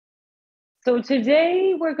So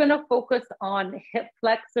today we're going to focus on hip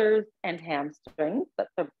flexors and hamstrings. That's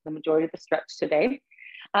the majority of the stretch today.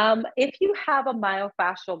 If you have a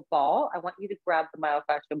myofascial ball, I want you to grab the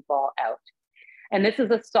myofascial ball out. And this is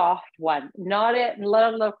a soft one, not a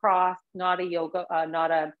lacrosse, not a yoga,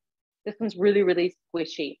 this one's really, really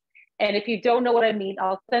squishy. And if you don't know what I mean,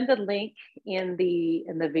 I'll send a link in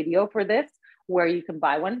the video for this where you can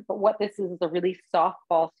buy one. But what this is a really soft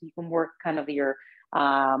ball, so you can work kind of your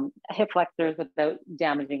hip flexors without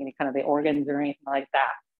damaging any kind of the organs or anything like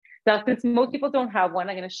that. Now, since most people don't have one,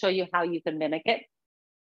 I'm going to show you how you can mimic it.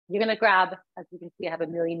 You're going to grab, as you can see, I have a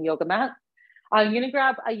million yoga mats. You're going to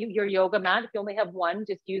grab your yoga mat. If you only have one,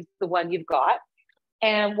 just use the one you've got.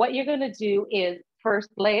 And what you're going to do is first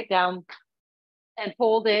lay it down and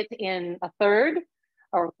fold it in a third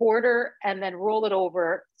or a quarter, and then roll it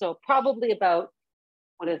over. So probably about,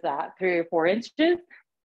 what is that, 3 or 4 inches.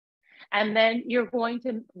 And then you're going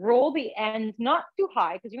to roll the end, not too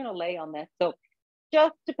high, because you're going to lay on this. So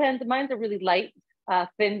just depends. Mine's a really light,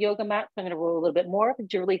 thin yoga mat. So I'm going to roll a little bit more.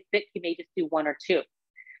 If you're really thick, you may just do 1 or 2.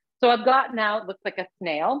 So I've got now, it looks like a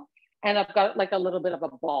snail, and I've got like a little bit of a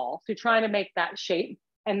ball. So trying to make that shape.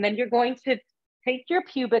 And then you're going to take your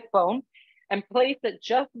pubic bone and place it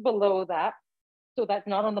just below that. So that's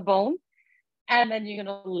not on the bone. And then you're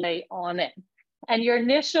going to lay on it. And your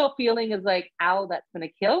initial feeling is like, ow, that's going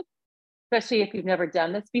to kill, especially if you've never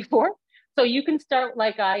done this before. So you can start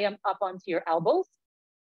like I am, up onto your elbows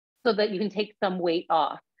so that you can take some weight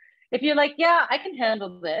off. If you're like, yeah, I can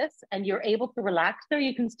handle this, and you're able to relax there,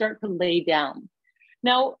 you can start to lay down.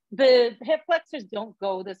 Now, the hip flexors don't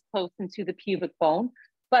go this close into the pubic bone,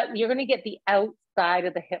 but you're going to get the outside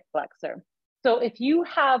of the hip flexor. So if you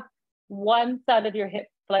have one side of your hip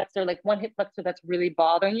flexor, like one hip flexor that's really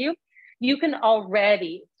bothering you, you can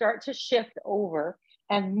already start to shift over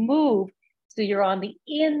and move so you're on the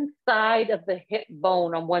inside of the hip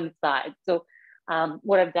bone on one side. So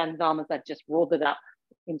what I've done, Dom, is I've just rolled it up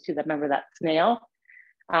into the, remember that snail,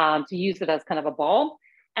 to use it as kind of a ball.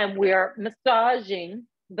 And we're massaging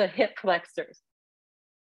the hip flexors.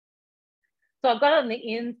 So I've got it on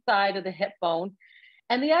the inside of the hip bone.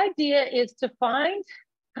 And the idea is to find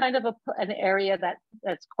kind of an area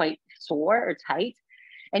that's quite sore or tight.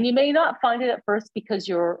 And you may not find it at first because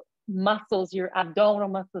your muscles, your abdominal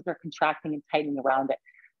muscles are contracting and tightening around it.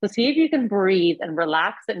 So see if you can breathe and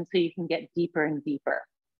relax it until you can get deeper and deeper.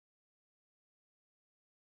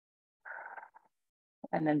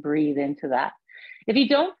 And then breathe into that. If you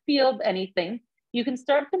don't feel anything, you can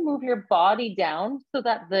start to move your body down so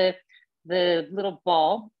that the little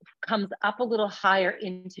ball comes up a little higher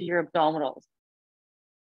into your abdominals.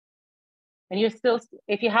 And you're still,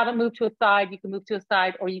 if you haven't moved to a side, you can move to a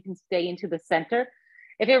side, or you can stay into the center.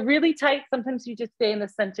 If you're really tight, sometimes you just stay in the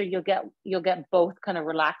center, you'll get both kind of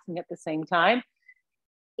relaxing at the same time.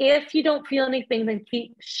 If you don't feel anything, then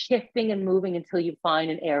keep shifting and moving until you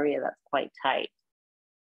find an area that's quite tight.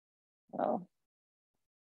 So,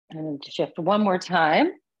 and then shift one more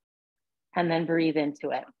time, and then breathe into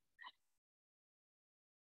it.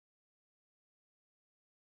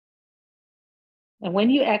 And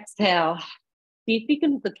when you exhale, see if you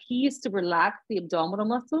can, the key is to relax the abdominal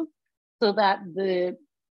muscles so that the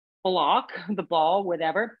block, the ball,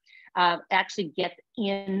 whatever, actually gets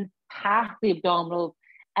in past the abdominals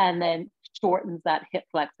and then shortens that hip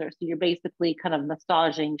flexor. So you're basically kind of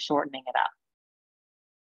massaging, shortening it up.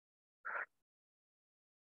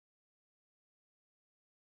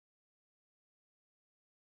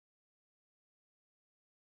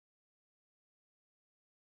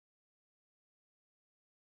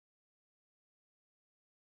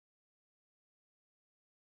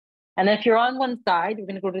 And if you're on one side, you're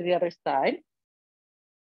going to go to the other side.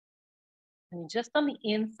 And just on the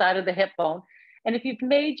inside of the hip bone. And if you've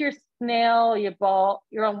made your snail, your ball,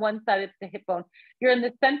 you're on one side of the hip bone. You're in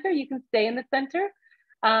the center, you can stay in the center.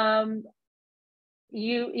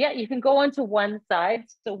 You can go onto one side.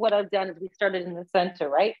 So what I've done is we started in the center,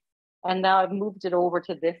 right? And now I've moved it over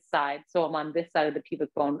to this side. So I'm on this side of the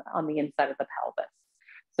pubic bone on the inside of the pelvis.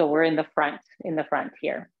 So we're in the front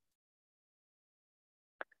here.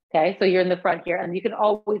 Okay, so you're in the front here, and you can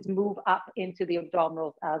always move up into the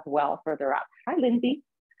abdominals as well, further up. Hi, Lindsay.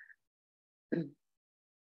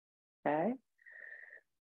 Okay.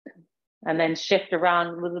 And then shift around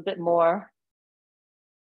a little bit more.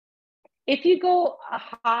 If you go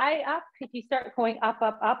high up, if you start going up,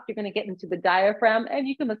 you're going to get into the diaphragm, and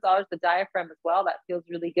you can massage the diaphragm as well. That feels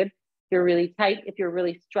really good. If you're really tight, if you're a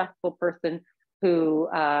really stressful person who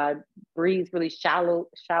breathes really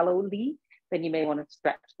shallowly, then you may want to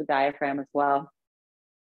stretch the diaphragm as well.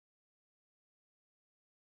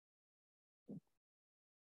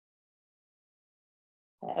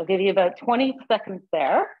 I'll give you about 20 seconds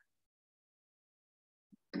there.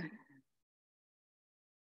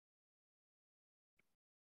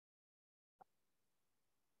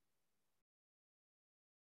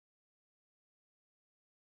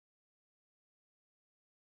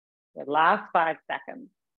 The last 5 seconds.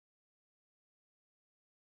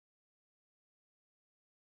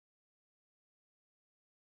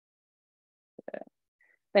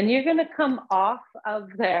 Then you're going to come off of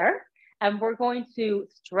there and we're going to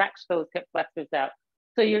stretch those hip flexors out.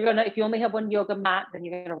 So you're going to, if you only have one yoga mat, then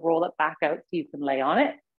you're going to roll it back out so you can lay on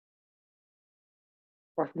it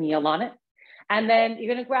or kneel on it. And then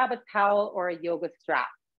you're going to grab a towel or a yoga strap.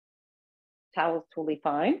 Towel is totally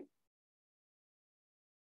fine.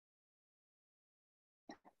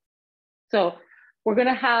 So we're going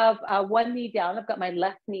to have one knee down. I've got my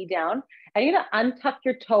left knee down. And you're going to untuck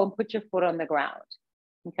your toe and put your foot on the ground.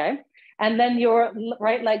 Okay. And then your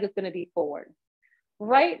right leg is going to be forward.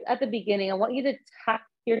 Right at the beginning, I want you to tuck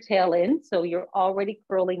your tail in. So you're already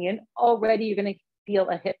curling in. Already you're going to feel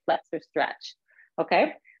a hip flexor stretch.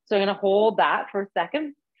 Okay. So you're going to hold that for a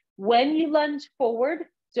second. When you lunge forward,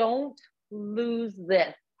 don't lose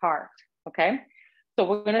this part. Okay. So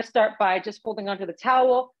we're going to start by just holding onto the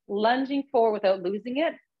towel, lunging forward without losing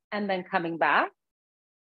it, and then coming back.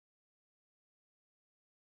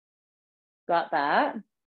 Got that.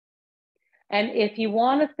 And if you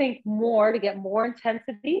want to think more to get more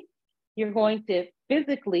intensity, you're going to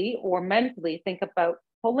physically or mentally think about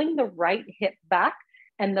pulling the right hip back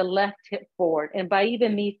and the left hip forward. And by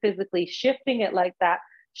even me physically shifting it like that,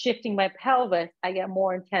 shifting my pelvis, I get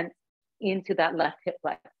more intense into that left hip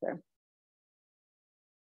flexor.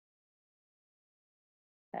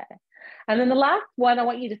 Okay. And then the last one, I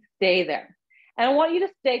want you to stay there. And I want you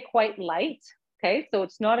to stay quite light. Okay. So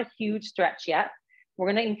it's not a huge stretch yet.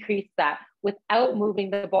 We're going to increase that without moving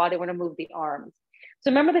the body. We're going to move the arms. So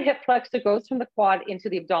remember, the hip flexor goes from the quad into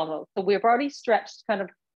the abdominal. So we've already stretched kind of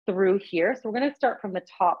through here. So we're going to start from the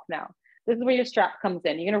top now. This is where your strap comes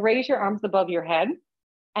in. You're going to raise your arms above your head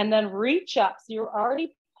and then reach up. So you're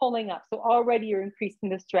already pulling up. So already you're increasing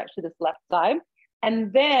the stretch to this left side.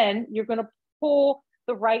 And then you're going to pull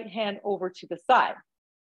the right hand over to the side.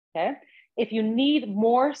 Okay. If you need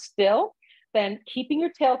more still, then keeping your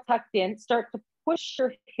tail tucked in, start to push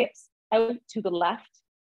your hips out to the left.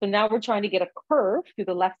 So now we're trying to get a curve through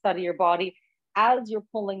the left side of your body as you're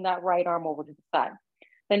pulling that right arm over to the side.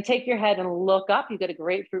 Then take your head and look up. You get a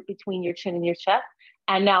grapefruit between your chin and your chest.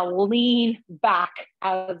 And now lean back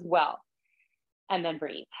as well. And then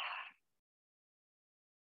breathe.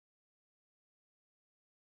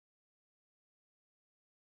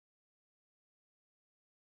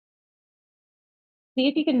 See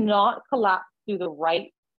if you can not collapse through the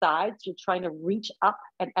right side. So you're trying to reach up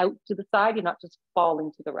and out to the side. You're not just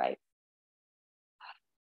falling to the right.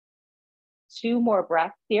 2 more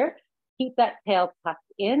breaths here. Keep that tail tucked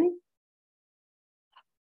in.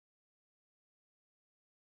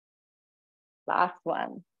 Last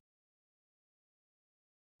one.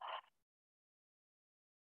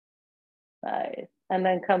 Nice. And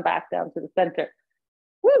then come back down to the center.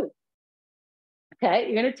 Woo! Okay,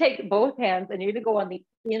 you're going to take both hands and you're going to go on the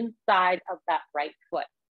inside of that right foot.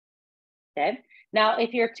 Okay. Now,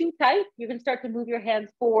 if you're too tight, you can start to move your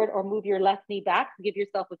hands forward or move your left knee back to give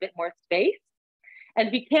yourself a bit more space. And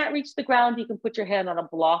if you can't reach the ground, you can put your hand on a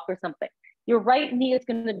block or something. Your right knee is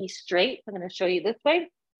going to be straight. I'm going to show you this way.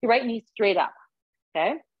 Your right knee straight up.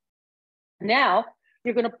 Okay. Now,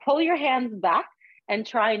 you're going to pull your hands back and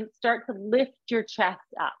try and start to lift your chest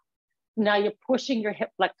up. Now you're pushing your hip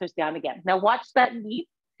flexors down again. Now watch that knee.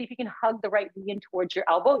 See if you can hug the right knee in towards your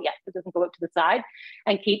elbow. Yes, it doesn't go out to the side.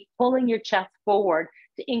 And keep pulling your chest forward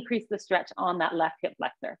to increase the stretch on that left hip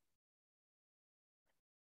flexor.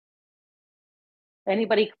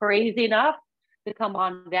 Anybody crazy enough to come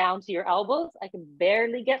on down to your elbows? I can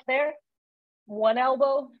barely get there. One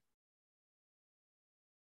elbow.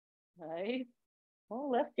 Right.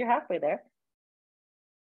 Well, left, you're halfway there.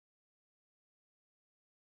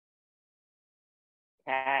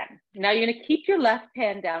 Okay. Now you're going to keep your left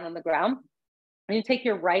hand down on the ground. And you take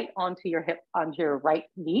your right onto your hip, onto your right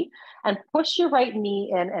knee, and push your right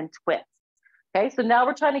knee in and twist. Okay, so now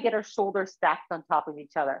we're trying to get our shoulders stacked on top of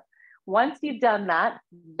each other. Once you've done that,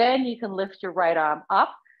 then you can lift your right arm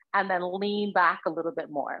up and then lean back a little bit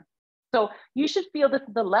more. So you should feel this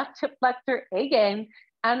in the left hip flexor again,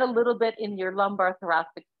 and a little bit in your lumbar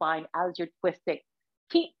thoracic spine as you're twisting.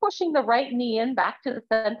 Keep pushing the right knee in back to the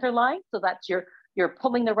center line, so that you're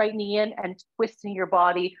pulling the right knee in and twisting your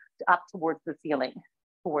body up towards the ceiling,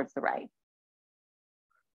 towards the right.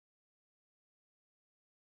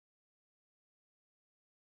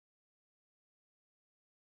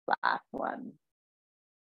 Last one.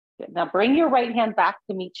 Good. Now bring your right hand back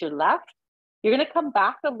to meet your left. You're going to come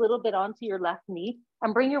back a little bit onto your left knee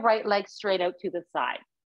and bring your right leg straight out to the side.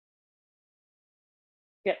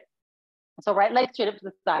 Good. So right leg straight up to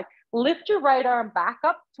the side. Lift your right arm back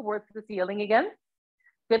up towards the ceiling again.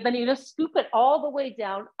 Good. Then you just scoop it all the way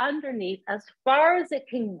down underneath as far as it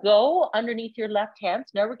can go underneath your left hand.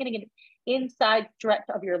 So now we're getting an inside stretch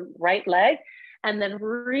of your right leg and then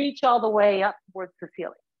reach all the way up towards the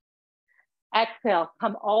ceiling. Exhale,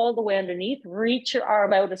 come all the way underneath. Reach your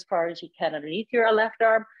arm out as far as you can underneath your left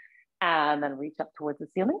arm and then reach up towards the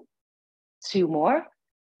ceiling. 2 more.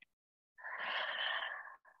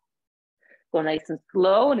 Go nice and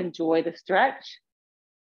slow and enjoy the stretch.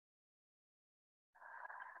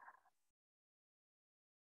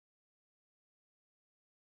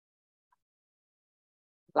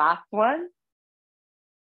 Last one.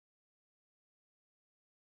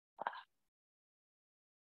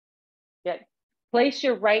 Good. Place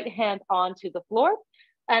your right hand onto the floor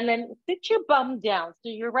and then sit your bum down. So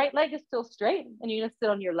your right leg is still straight and you're gonna sit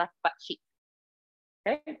on your left butt cheek.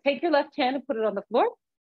 Okay, take your left hand and put it on the floor.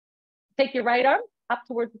 Take your right arm up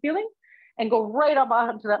towards the ceiling and go right up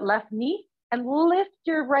onto that left knee and lift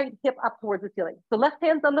your right hip up towards the ceiling. So left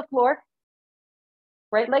hand's on the floor,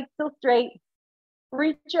 right leg still straight.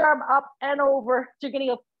 Reach your arm up and over. So you're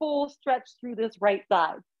getting a full stretch through this right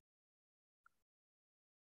side.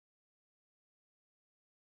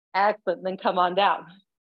 Excellent, then come on down.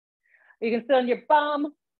 You can sit on your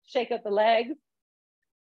bum, shake out the legs,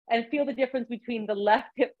 and feel the difference between the left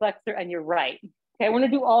hip flexor and your right. Okay, we're gonna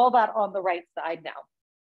do all that on the right side now.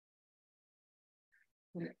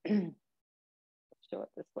 Show it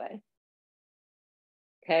this way.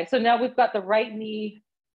 Okay, so now we've got the right knee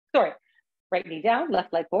down,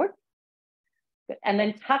 left leg forward. Good. And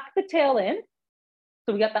then tuck the tail in.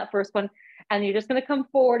 So we got that first one. And you're just gonna come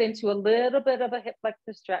forward into a little bit of a hip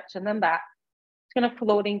flexor stretch and then back. Just gonna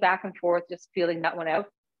floating back and forth, just feeling that one out.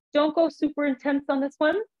 Don't go super intense on this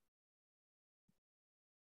one.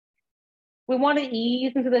 We wanna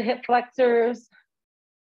ease into the hip flexors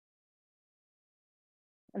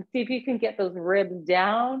and see if you can get those ribs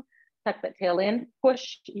down, tuck that tail in,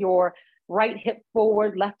 push your right hip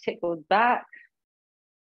forward, left hip goes back.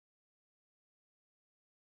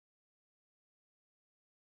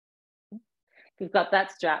 You've got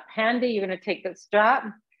that strap handy. You're going to take the strap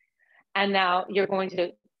and now you're going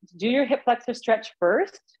to do your hip flexor stretch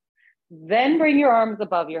first, then bring your arms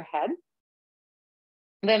above your head,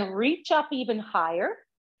 then reach up even higher,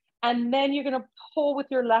 and then you're going to pull with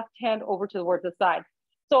your left hand over towards the side.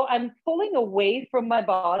 So I'm pulling away from my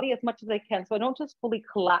body as much as I can so I don't just fully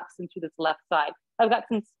collapse into this left side. I've got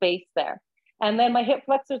some space there. And then my hip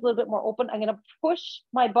flexor is a little bit more open. I'm going to push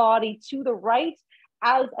my body to the right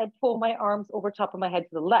as I pull my arms over top of my head to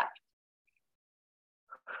the left.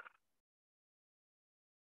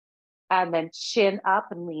 And then chin up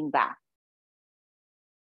and lean back.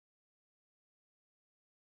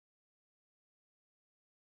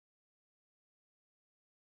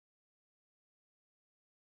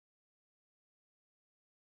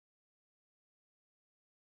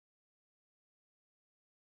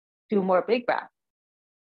 Two more big breaths.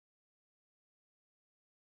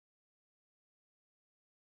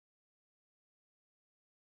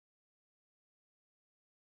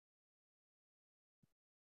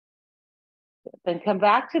 Then come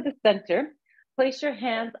back to the center. Place your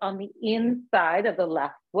hands on the inside of the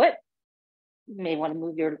left foot. You may want to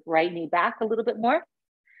move your right knee back a little bit more.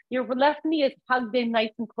 Your left knee is hugged in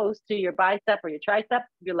nice and close to your bicep or your tricep,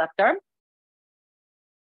 your left arm.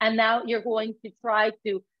 And now you're going to try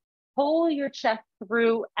to pull your chest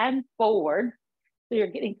through and forward. So you're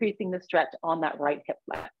increasing the stretch on that right hip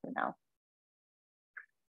flexor now.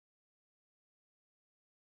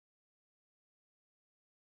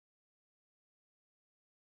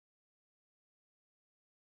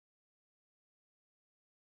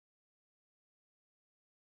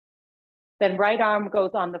 Then right arm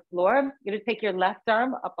goes on the floor. You're gonna take your left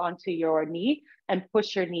arm up onto your knee and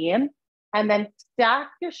push your knee in, and then stack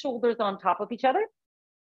your shoulders on top of each other.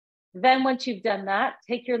 Then once you've done that,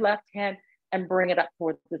 take your left hand and bring it up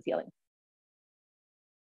towards the ceiling.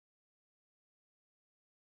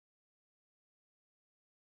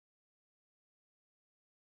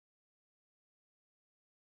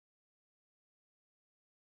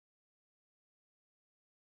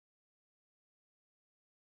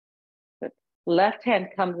 Good. Left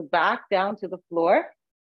hand comes back down to the floor.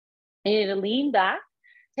 And you're gonna lean back,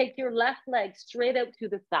 take your left leg straight out to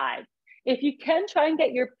the side. If you can, try and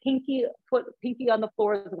get your pinky on the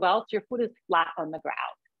floor as well, so your foot is flat on the ground,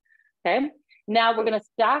 okay? Now we're gonna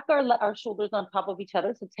stack our shoulders on top of each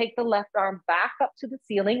other. So take the left arm back up to the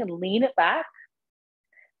ceiling and lean it back.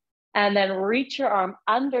 And then reach your arm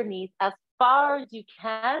underneath as far as you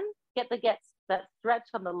can. Get that stretch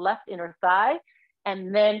on the left inner thigh.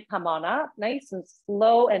 And then come on up, nice and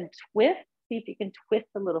slow and twist. See if you can twist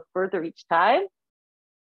a little further each time.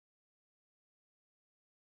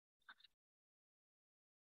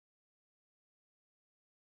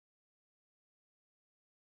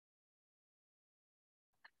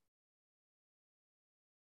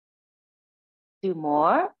 Do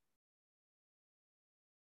more.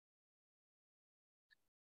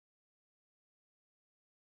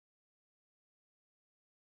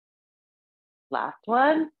 Last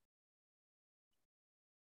one.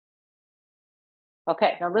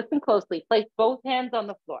 Okay, now listen closely. Place both hands on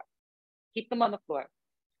the floor. Keep them on the floor.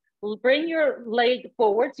 Bring your leg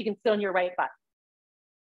forward so you can sit on your right butt.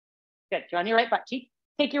 Good, you're on your right butt cheek.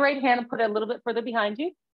 Take your right hand and put it a little bit further behind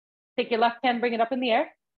you. Take your left hand, bring it up in the air.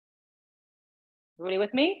 Everybody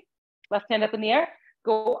with me? Left hand up in the air.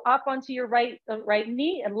 Go up onto your right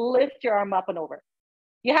knee and lift your arm up and over.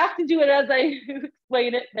 You have to do it as I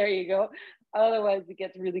explain it. There you go. Otherwise, it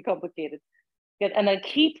gets really complicated. Good. And then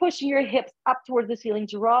keep pushing your hips up towards the ceiling.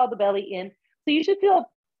 Draw the belly in. So you should feel a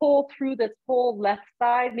pull through this whole left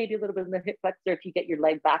side, maybe a little bit in the hip flexor if you get your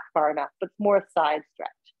leg back far enough, but it's more a side stretch.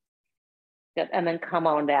 Good. And then come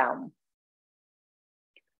on down.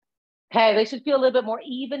 Okay, they should feel a little bit more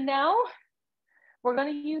even now. We're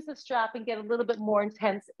going to use the strap and get a little bit more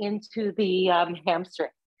intense into the hamstring.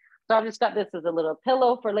 So I've just got this as a little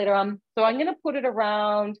pillow for later on. So I'm going to put it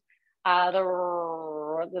around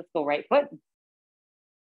let's go right foot.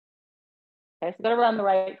 Okay, so go around the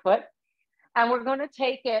right foot. And we're going to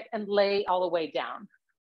take it and lay all the way down.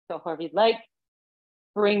 So however you'd like,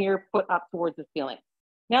 bring your foot up towards the ceiling.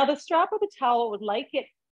 Now the strap of the towel would like it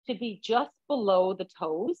to be just below the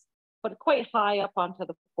toes, but quite high up onto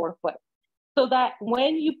the forefoot. So that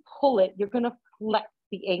when you pull it, you're going to flex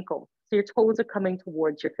the ankle. So your toes are coming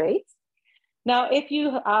towards your face. Now, if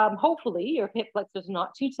you, hopefully your hip flexor is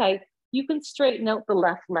not too tight, you can straighten out the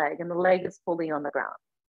left leg and the leg is fully on the ground,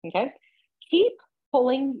 okay? Keep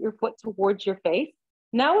pulling your foot towards your face.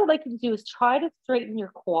 Now what I'd like you to do is try to straighten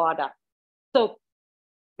your quad up. So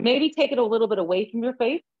maybe take it a little bit away from your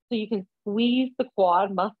face so you can squeeze the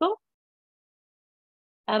quad muscle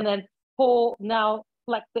and then pull, now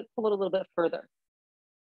flex it, pull it a little bit further.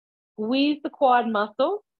 Squeeze the quad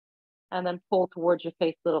muscle and then pull towards your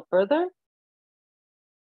face a little further.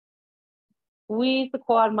 Squeeze the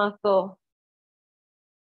quad muscle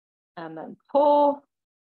and then pull.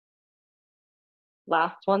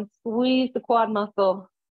 Last one, squeeze the quad muscle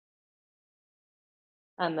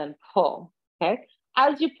and then pull, okay?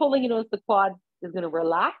 As you're pulling, you notice the quad is gonna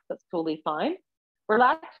relax, that's totally fine.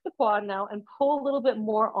 Relax the quad now and pull a little bit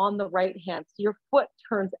more on the right hand so your foot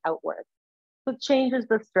turns outward. So it changes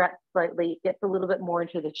the stretch slightly, gets a little bit more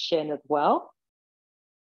into the shin as well.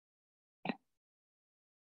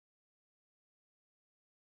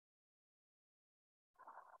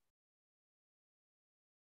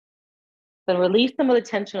 Then release some of the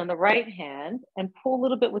tension on the right hand and pull a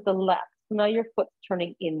little bit with the left. So now your foot's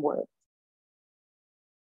turning inward.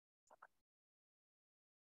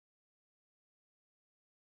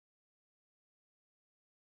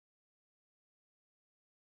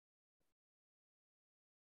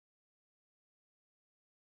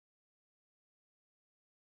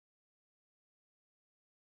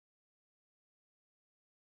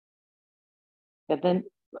 And then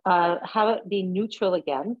have it be neutral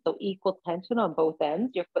again. So equal tension on both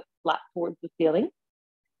ends, your foot flat towards the ceiling.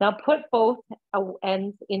 Now put both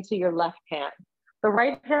ends into your left hand. The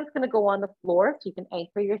right hand's gonna go on the floor so you can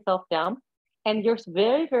anchor yourself down. And you're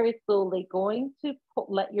very, very slowly going to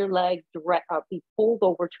let your leg be pulled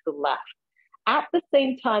over to the left. At the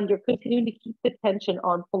same time, you're continuing to keep the tension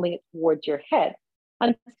on pulling it towards your head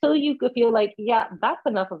until you feel like, yeah, that's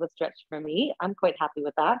enough of a stretch for me. I'm quite happy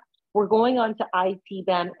with that. We're going on to IT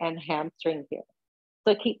band and hamstring here.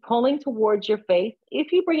 So keep pulling towards your face.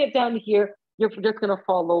 If you bring it down here, you're just going to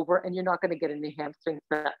fall over and you're not going to get any hamstring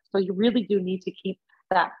stretch. So you really do need to keep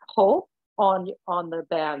that pull on the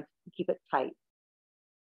band to keep it tight.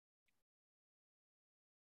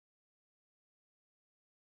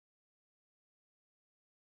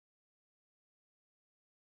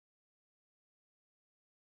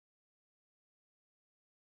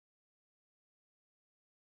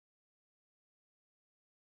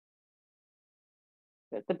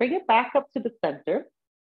 Good. So bring it back up to the center.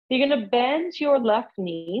 You're going to bend your left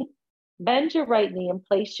knee, bend your right knee, and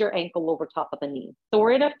place your ankle over top of the knee. So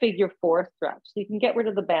we're in a figure 4 stretch. So you can get rid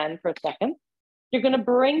of the band for a second. You're going to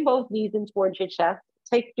bring both knees in towards your chest.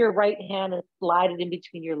 Take your right hand and slide it in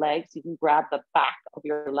between your legs. You can grab the back of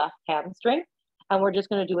your left hamstring. And we're just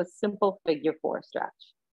going to do a simple figure 4 stretch.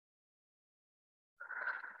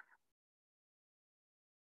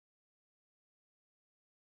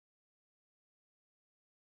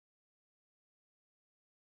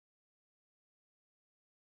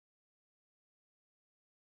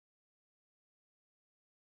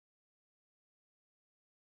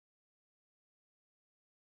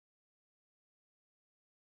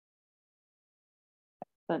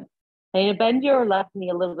 Good. And you bend your left knee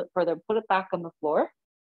a little bit further, put it back on the floor.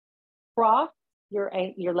 Cross your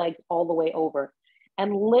legs all the way over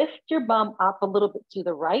and lift your bum up a little bit to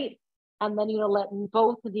the right. And then you're going to let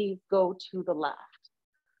both of these go to the left.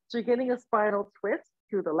 So you're getting a spinal twist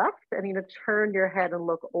to the left and you're going to turn your head and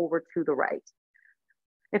look over to the right.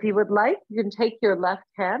 If you would like, you can take your left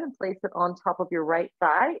hand and place it on top of your right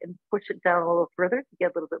thigh and push it down a little further to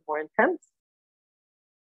get a little bit more intense.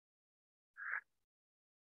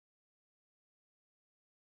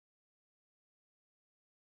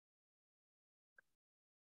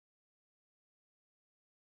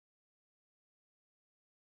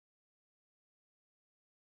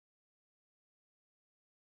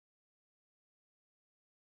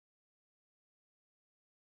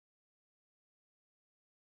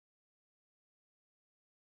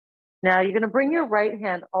 Now you're going to bring your right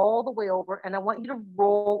hand all the way over and I want you to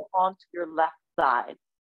roll onto your left side.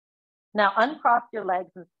 Now uncross your legs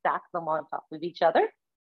and stack them on top of each other.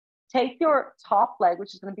 Take your top leg,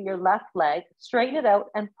 which is going to be your left leg, straighten it out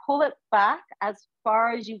and pull it back as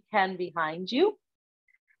far as you can behind you.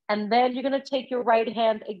 And then you're going to take your right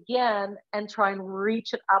hand again and try and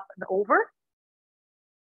reach it up and over.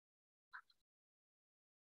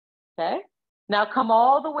 Okay. Now come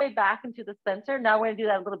all the way back into the center. Now we're going to do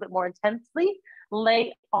that a little bit more intensely.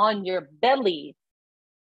 Lay on your belly.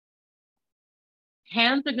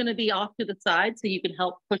 Hands are going to be off to the side so you can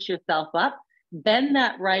help push yourself up. Bend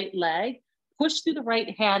that right leg, push through the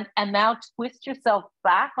right hand, and now twist yourself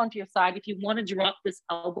back onto your side. If you want to drop this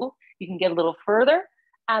elbow, you can get a little further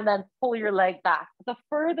and then pull your leg back. The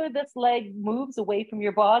further this leg moves away from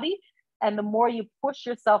your body and the more you push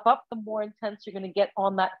yourself up, the more intense you're going to get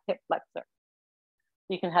on that hip flexor.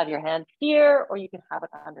 You can have your hand here or you can have it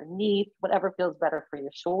underneath, whatever feels better for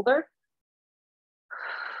your shoulder.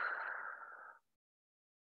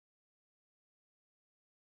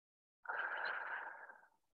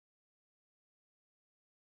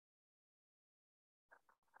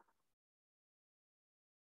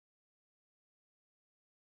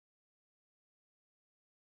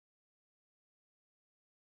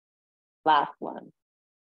 Last one.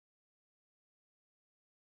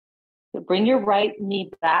 So bring your right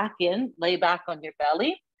knee back in, lay back on your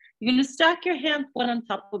belly. You're going to stack your hands one on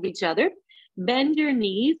top of each other, bend your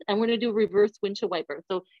knees, and we're going to do reverse windshield wiper.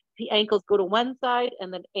 So the ankles go to one side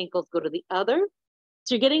and then ankles go to the other.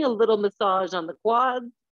 So you're getting a little massage on the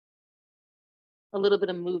quads, a little bit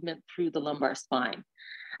of movement through the lumbar spine.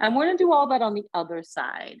 And we're going to do all that on the other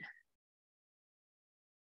side.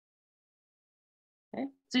 Okay,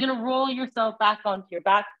 so you're going to roll yourself back onto your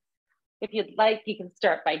back. If you'd like, you can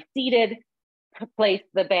start by seated. Place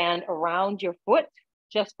the band around your foot,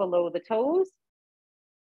 just below the toes,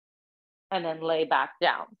 and then lay back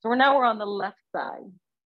down. So we're on the left side.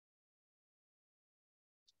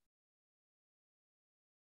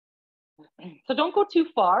 So don't go too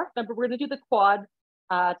far. Remember, we're going to do the quad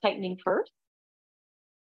tightening first.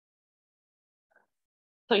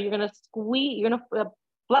 So you're going to squeeze, you're going to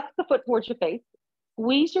flex the foot towards your face.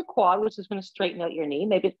 Squeeze your quad, which is going to straighten out your knee.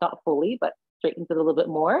 Maybe it's not fully, but straightens it a little bit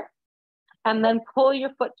more. And then pull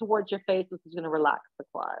your foot towards your face, which is going to relax the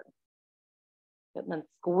quad. And then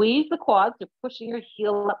squeeze the quads. You're pushing your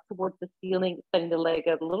heel up towards the ceiling, extending the leg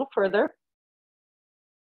out a little further.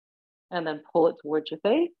 And then pull it towards your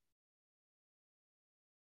face.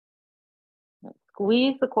 And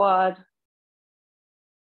squeeze the quad.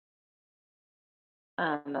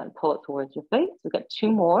 And then pull it towards your face. We've got 2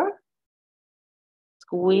 more.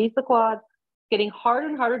 Squeeze the quad. Getting harder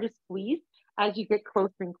and harder to squeeze as you get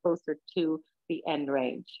closer and closer to the end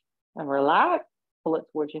range. And relax, pull it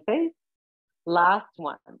towards your face. Last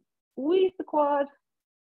one, squeeze the quad.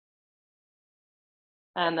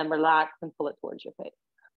 And then relax and pull it towards your face.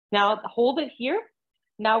 Now hold it here.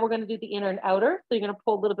 Now we're going to do the inner and outer. So you're going to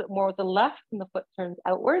pull a little bit more with the left and the foot turns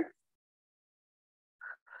outwards.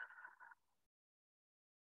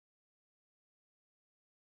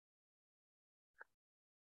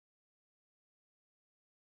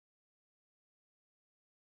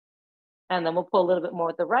 And then we'll pull a little bit more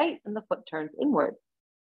with the right and the foot turns inward.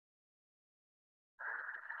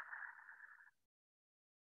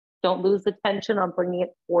 Don't lose the tension on bringing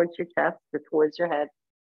it towards your chest or towards your head.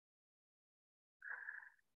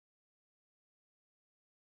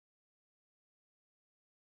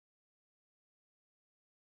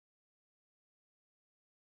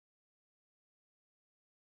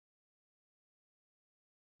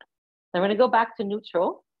 Then we're going to go back to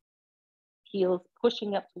neutral. Heels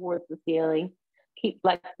pushing up towards the ceiling. Keep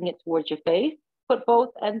flexing it towards your face. Put both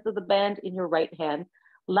ends of the band in your right hand.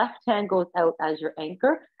 Left hand goes out as your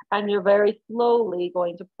anchor, and you're very slowly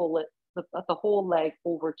going to pull it, the whole leg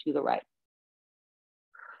over to the right.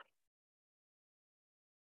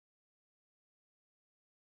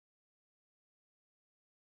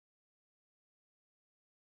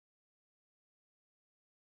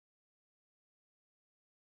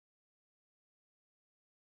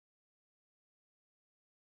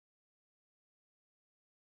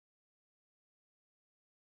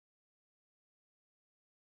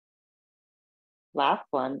 Last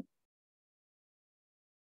one.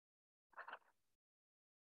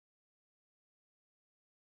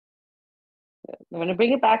 I'm going to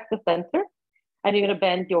bring it back to center, and you're going to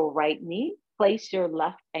bend your right knee. Place your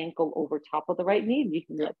left ankle over top of the right knee. You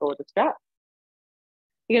can let go of the strap.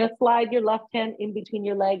 You're going to slide your left hand in between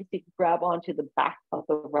your legs. You can grab onto the back of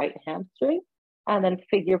the right hamstring, and then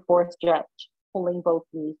figure four stretch, pulling both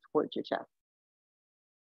knees towards your chest.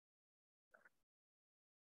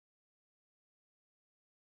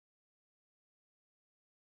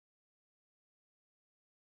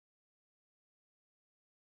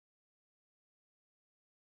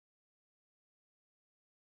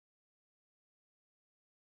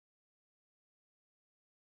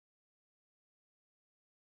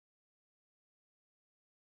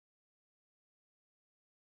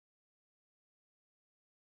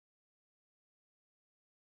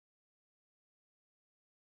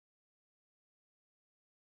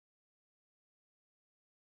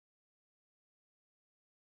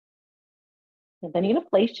 And then you're going to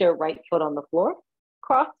place your right foot on the floor.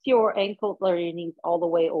 Cross your ankles or your knees all the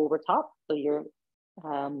way over top. So you're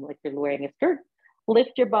like you're wearing a skirt.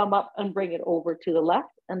 Lift your bum up and bring it over to the left,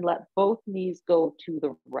 and let both knees go to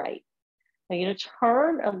the right. Now you're going to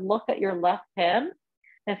turn and look at your left hand.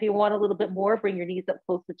 And if you want a little bit more, bring your knees up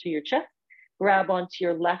closer to your chest. Grab onto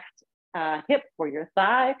your left hip or your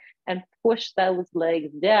thigh and push those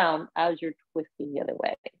legs down as you're twisting the other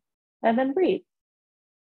way. And then breathe.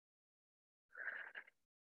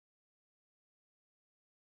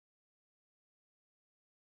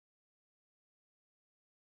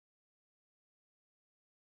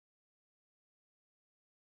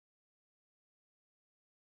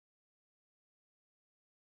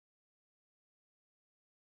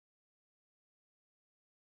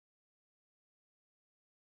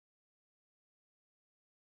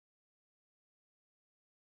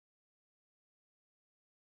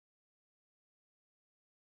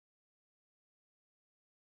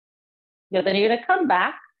 Yeah, then you're going to come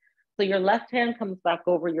back. So your left hand comes back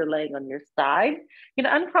over your leg on your side. You're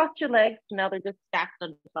going to uncross your legs. Now they're just stacked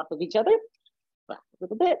on top of each other. Back a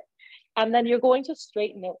little bit. And then you're going to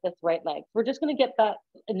straighten out this right leg. We're just going to get that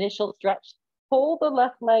initial stretch. Pull the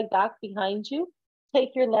left leg back behind you.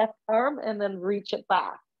 Take your left arm and then reach it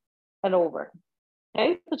back and over.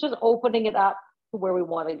 Okay, so just opening it up to where we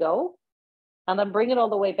want to go. And then bring it all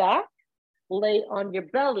the way back. Lay on your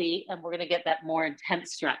belly, and we're going to get that more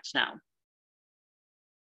intense stretch now.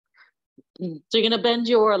 So you're going to bend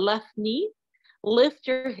your left knee, lift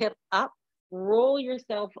your hip up, roll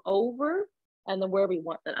yourself over, and then where we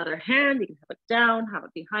want that other hand, you can have it down, have it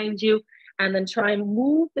behind you, and then try and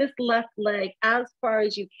move this left leg as far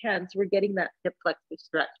as you can. So we're getting that hip flexor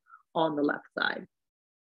stretch on the left side.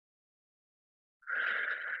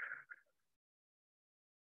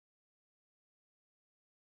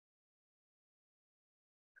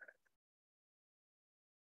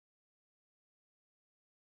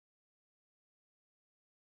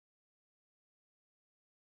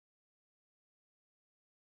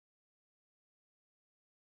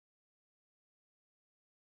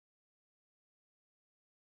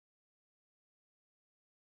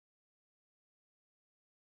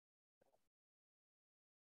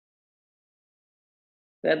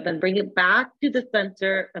 Good. Then bring it back to the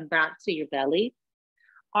center and back to your belly.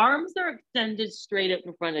 Arms are extended straight up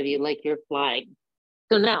in front of you like you're flying.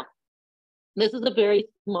 So now, this is a very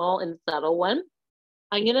small and subtle one.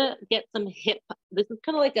 I'm going to get some hip. This is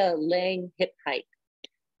kind of like a laying hip hike,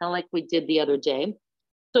 kind of like we did the other day.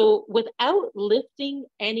 So without lifting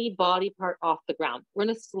any body part off the ground, we're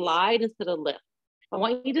going to slide instead of lift. I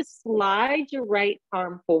want you to slide your right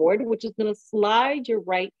arm forward, which is going to slide your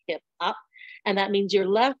right hip up. And that means your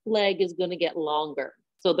left leg is going to get longer.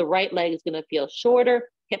 So the right leg is going to feel shorter.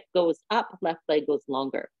 hip goes up, left leg goes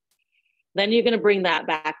longer. Then you're going to bring that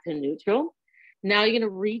back to neutral. Now you're going to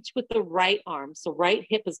reach with the right arm. So right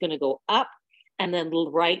hip is going to go up, and then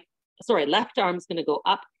left arm is going to go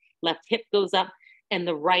up, left hip goes up, and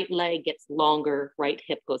the right leg gets longer, right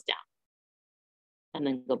hip goes down. And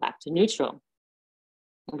then go back to neutral.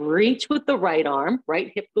 Reach with the right arm,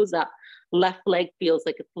 right hip goes up, left leg feels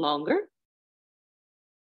like it's longer.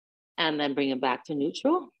 And then bring it back to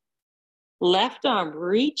neutral. Left arm,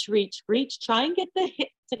 reach, reach, reach. Try and get the hip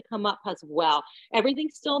to come up as well.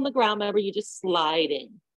 Everything's still on the ground. Remember, you're just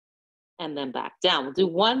sliding. And then back down. We'll do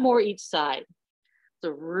one more each side. So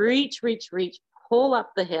reach, reach, reach. Pull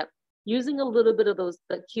up the hip. Using a little bit of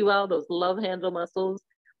the QL, those love handle muscles.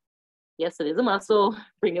 Yes, it is a muscle.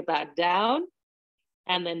 Bring it back down.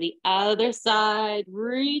 And then the other side,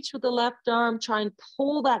 reach with the left arm, try and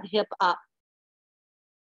pull that hip up.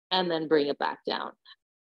 And then bring it back down.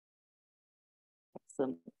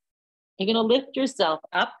 Excellent. You're gonna lift yourself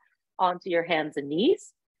up onto your hands and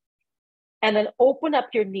knees. And then open up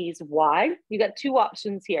your knees wide. You got two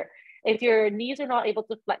options here. If your knees are not able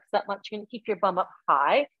to flex that much, you're gonna keep your bum up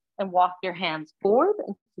high and walk your hands forward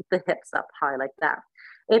and keep the hips up high like that.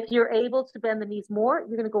 If you're able to bend the knees more,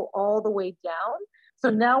 you're gonna go all the way down. So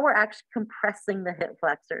now we're actually compressing the hip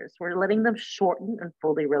flexors. We're letting them shorten and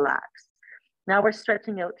fully relax. Now we're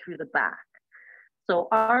stretching out through the back. So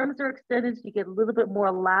arms are extended, so you get a little bit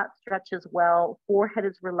more lat stretch as well. Forehead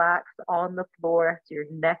is relaxed on the floor, so your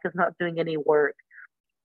neck is not doing any work.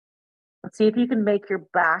 And see if you can make your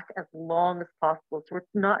back as long as possible. So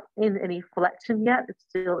it's not in any flexion yet, it's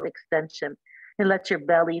still extension. And let your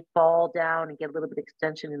belly fall down and get a little bit of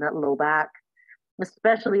extension in that low back.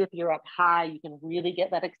 Especially if you're up high, you can really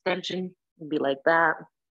get that extension and be like that.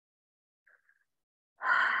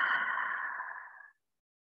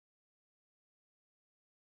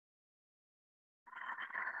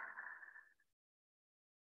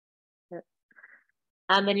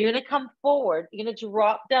 And then you're going to come forward. You're going to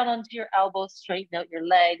drop down onto your elbows, straighten out your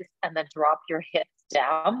legs, and then drop your hips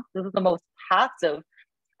down. This is the most passive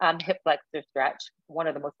hip flexor stretch, one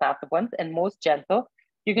of the most passive ones, and most gentle.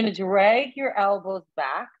 You're going to drag your elbows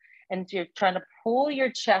back, and you're trying to pull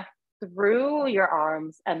your chest through your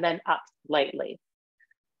arms and then up slightly.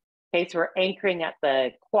 Okay, so we're anchoring at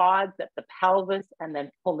the quads, at the pelvis, and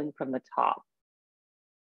then pulling from the top.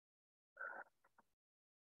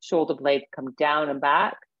 Shoulder blades come down and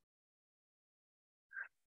back.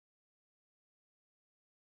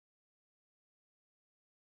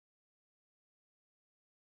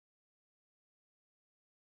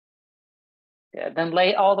 Good. Then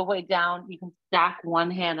lay all the way down. You can stack one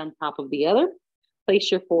hand on top of the other.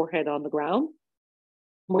 Place your forehead on the ground.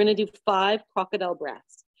 We're going to do 5 crocodile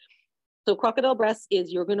breaths. So crocodile breaths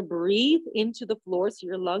is you're going to breathe into the floor. So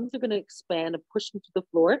your lungs are going to expand and push into the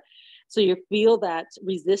floor. So you feel that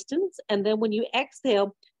resistance. And then when you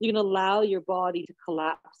exhale, you're going to allow your body to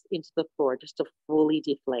collapse into the floor just to fully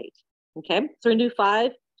deflate. Okay. So we're going to do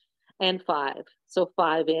 5 and 5. So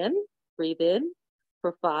 5 in, breathe in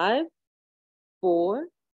for 5, 4,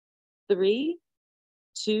 3,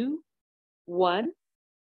 2, 1.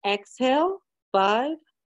 Exhale, 5,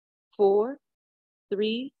 4,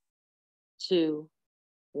 3, 2,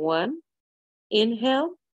 1. Inhale,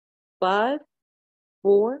 5,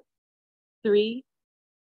 4, 3,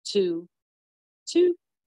 2, 2,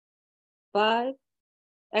 5.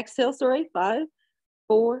 Exhale, 5,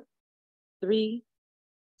 4, 3,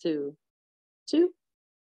 2, 2.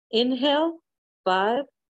 Inhale, 5,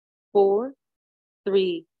 4,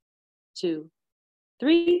 3, 2,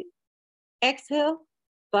 3. Exhale,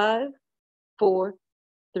 5, 4,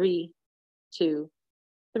 3, 2,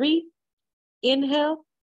 3. Inhale,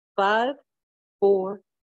 5, 4,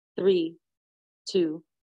 3, 2,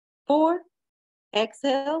 4.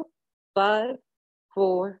 Exhale, 5,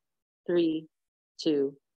 4, 3,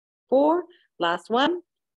 2, 4. Last one.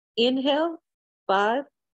 Inhale, 5,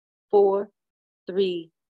 4,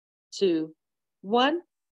 3, 2, 1.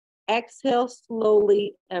 Exhale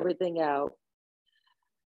slowly, everything out.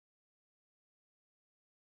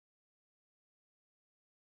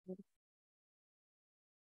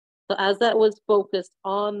 So as that was focused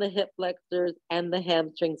on the hip flexors and the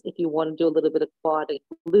hamstrings, if you want to do a little bit of quad and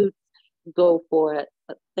glutes, go for it.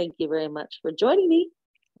 But thank you very much for joining me.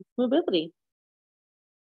 Mobility.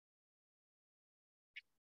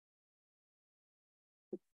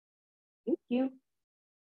 Thank you.